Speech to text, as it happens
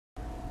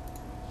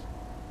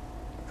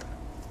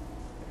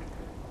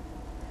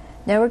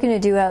Now we're going to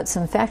do out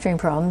some factoring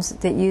problems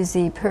that use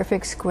the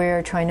perfect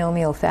square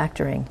trinomial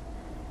factoring.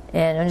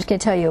 And I'm just going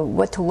to tell you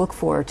what to look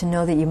for to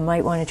know that you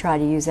might want to try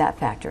to use that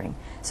factoring.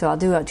 So I'll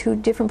do out two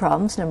different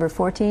problems, number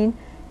 14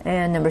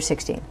 and number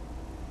 16.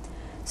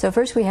 So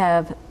first we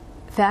have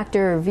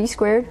factor v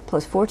squared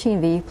plus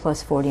 14v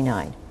plus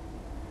 49.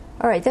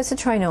 All right, that's a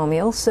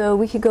trinomial, so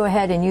we could go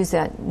ahead and use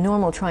that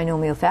normal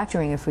trinomial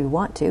factoring if we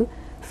want to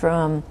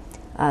from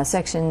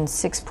section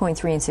 6.3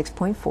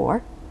 and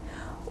 6.4.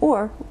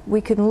 Or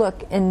we could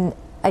look and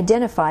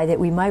identify that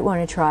we might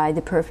want to try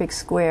the perfect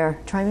square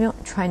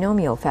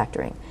trinomial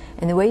factoring.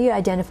 And the way you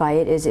identify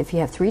it is if you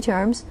have three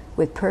terms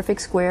with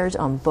perfect squares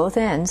on both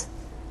ends,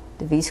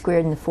 the v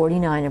squared and the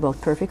 49 are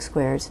both perfect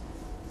squares,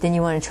 then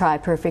you want to try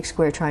perfect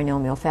square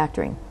trinomial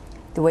factoring.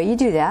 The way you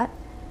do that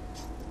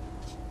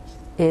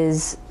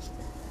is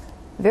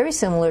very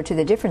similar to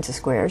the difference of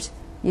squares.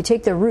 You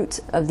take the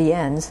roots of the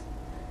ends,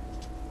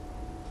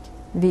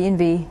 v and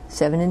v,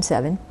 7 and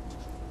 7,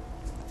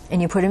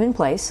 and you put them in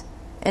place,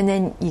 and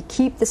then you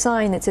keep the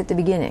sign that's at the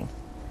beginning.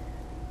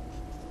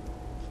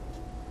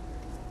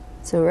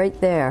 So right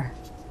there,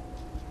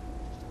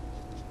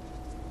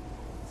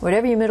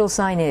 whatever your middle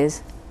sign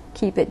is,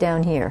 keep it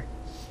down here.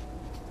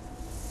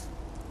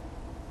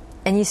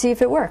 And you see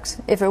if it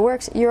works. If it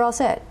works, you're all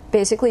set.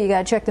 Basically, you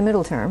got to check the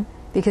middle term,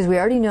 because we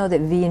already know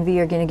that v and v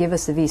are going to give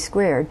us the v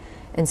squared,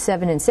 and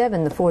 7 and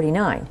 7 the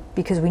 49,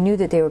 because we knew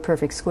that they were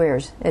perfect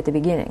squares at the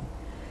beginning.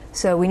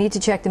 So we need to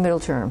check the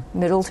middle term.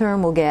 Middle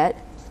term will get,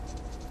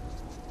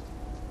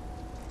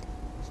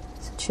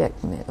 so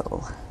check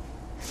middle,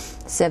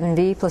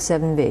 7v plus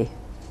 7v.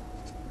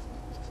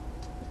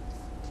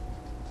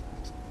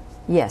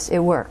 Yes, it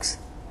works.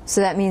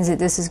 So that means that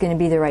this is going to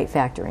be the right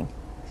factoring.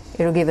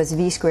 It'll give us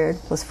v squared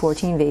plus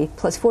 14v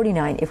plus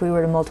 49 if we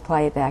were to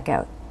multiply it back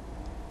out.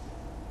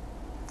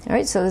 All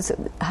right, so that's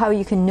how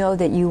you can know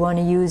that you want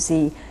to use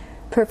the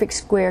perfect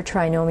square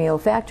trinomial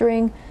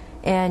factoring.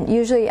 And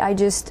usually I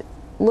just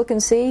look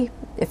and see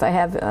if I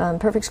have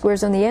perfect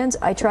squares on the ends.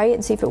 I try it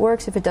and see if it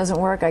works. If it doesn't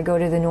work, I go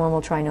to the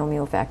normal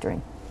trinomial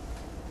factoring.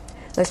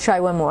 Let's try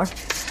one more.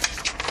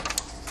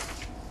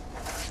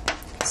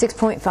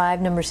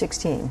 6.5, number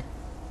 16.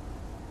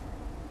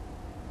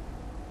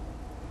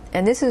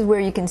 And this is where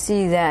you can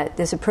see that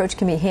this approach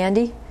can be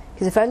handy,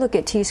 because if I look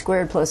at t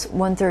squared plus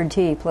 1/3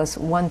 t plus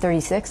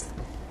 1/36,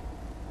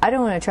 I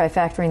don't want to try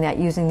factoring that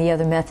using the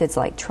other methods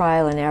like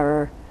trial and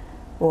error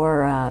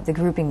or the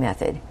grouping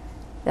method.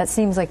 That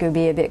seems like it would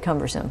be a bit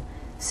cumbersome.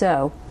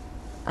 So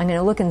I'm going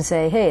to look and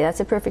say, hey, that's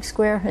a perfect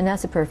square and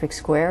that's a perfect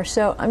square.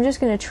 So I'm just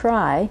going to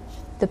try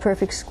the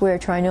perfect square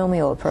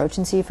trinomial approach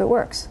and see if it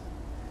works.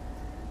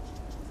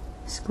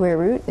 Square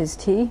root is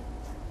t.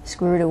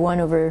 Square root of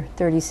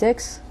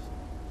 1/36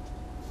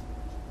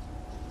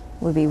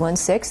 would be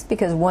 1/6,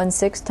 because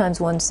 1/6 times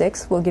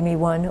 1/6 will give me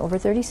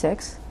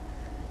 1/36.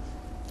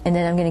 And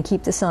then I'm going to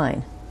keep the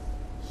sign.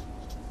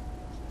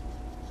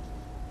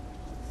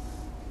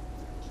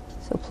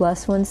 So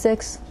plus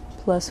 1/6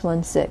 plus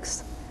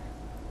 1/6.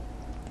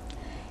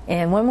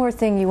 And one more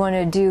thing you want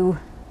to do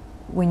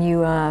when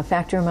you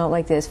factor them out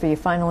like this for your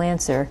final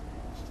answer,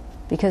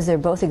 because they're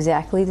both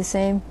exactly the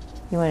same,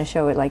 you want to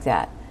show it like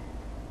that.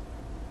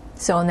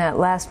 So on that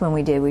last one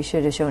we did, we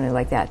should have shown it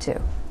like that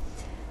too.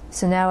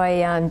 So now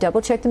I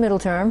double check the middle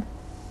term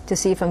to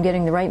see if I'm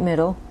getting the right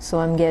middle. So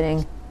I'm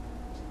getting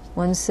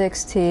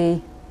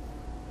 1/6t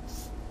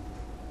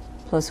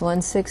plus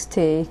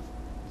 1/6t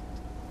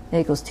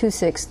equals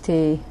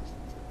 2/6t,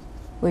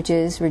 which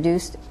is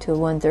reduced to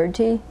 1/3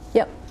 t.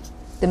 Yep,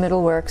 the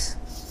middle works.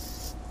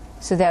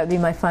 So that would be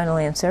my final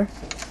answer.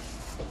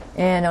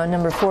 And on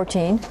number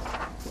 14,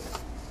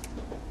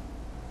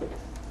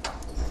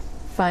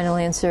 final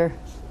answer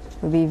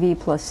would be v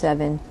plus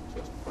 7,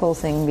 whole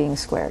thing being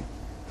squared.